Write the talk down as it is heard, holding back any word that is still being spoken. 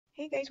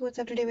Hey guys, what's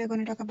up? Today we're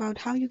going to talk about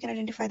how you can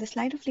identify the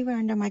slide of liver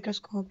under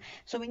microscope.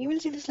 So when you will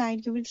see the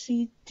slide, you will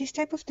see this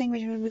type of thing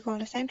which will be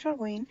called a central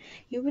vein.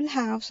 You will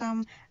have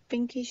some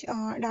pinkish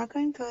or darker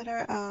in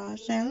color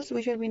cells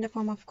which will be in the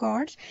form of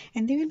cords,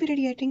 and they will be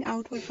radiating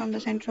outward from the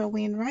central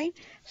vein, right?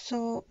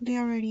 So they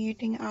are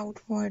radiating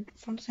outward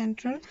from the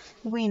central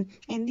vein,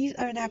 and these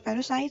are the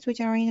hepatocytes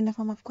which are arranged in the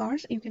form of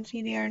cords. You can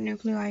see they are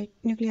nuclei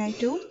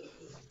too.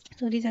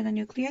 So these are the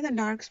nuclei, the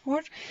dark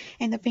spots,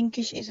 and the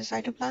pinkish is the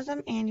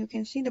cytoplasm, and you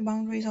can see the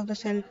boundaries of the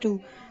cell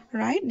too,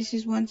 right? This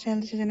is one cell,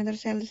 this is another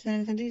cell, this is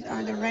another cell. These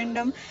are the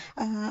random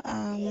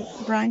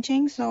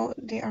branching, so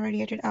they are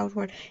radiated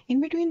outward. In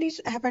between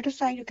these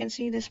hepatocytes, you can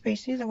see the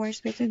spaces, the white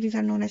spaces. These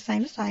are known as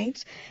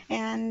sinusoids,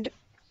 and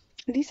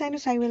these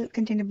sinusoids will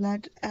contain the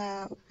blood,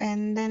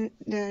 and then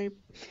the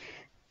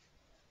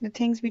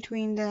things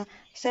between the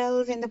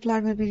cells and the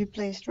blood will be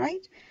replaced,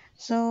 right?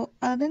 So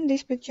other than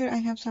this picture, I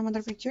have some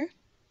other picture.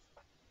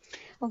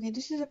 Okay,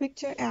 this is a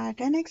picture at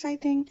 10x, I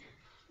think.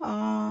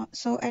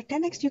 So at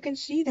 10x, you can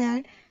see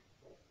that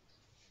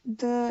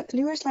the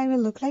liver slide will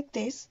look like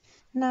this.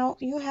 Now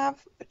you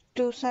have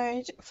to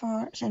search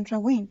for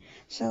central vein.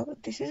 So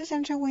this is a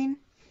central vein.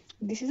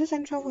 This is a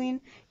central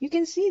vein. You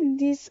can see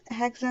this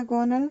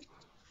hexagonal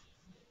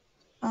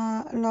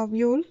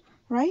lobule,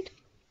 right?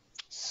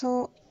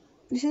 So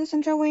this is a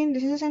central vein.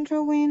 This is a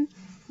central vein.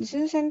 This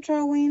is a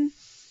central vein.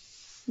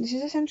 This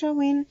is a central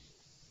vein.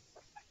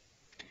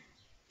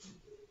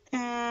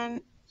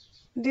 And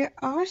there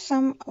are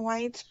some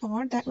white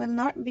spots that will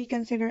not be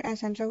considered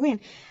as central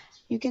vein.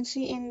 You can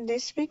see in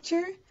this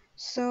picture,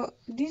 so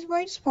these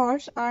white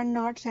spots are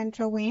not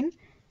central vein.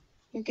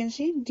 You can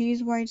see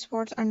these white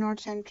spots are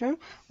not central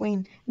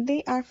vein.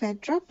 They are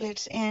fat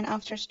droplets, and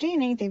after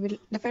staining,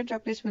 the fat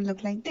droplets will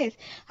look like this.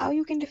 How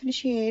you can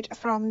differentiate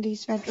from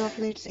these fat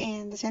droplets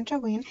and the central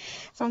vein?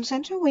 From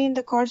central vein,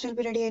 the cords will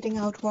be radiating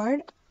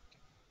outward.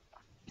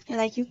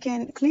 Like you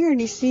can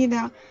clearly see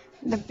the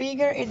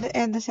bigger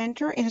at the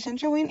center in the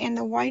central vein, and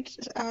the white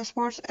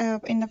spots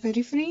in the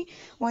periphery.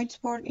 White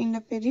spot in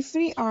the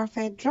periphery are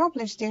fat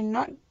droplets. They're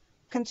not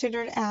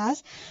considered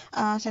as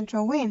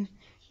central vein.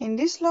 In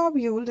this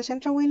lobule, the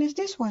central vein is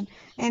this one,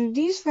 and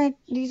these are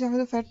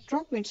the fat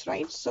droplets,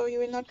 right? So you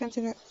will not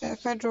consider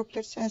fat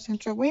droplets as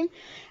central vein,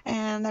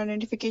 and the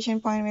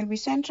identification point will be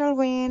central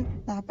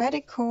vein, the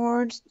hepatic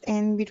cords,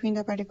 and between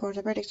the hepatic cords,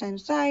 hepatic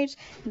sinusoids.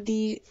 At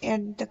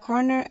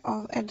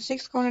the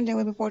sixth corner there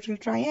will be portal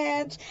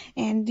triads,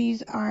 and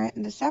these are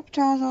the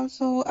septas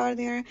also are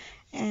there,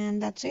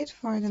 and that's it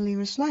for the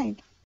liver slide.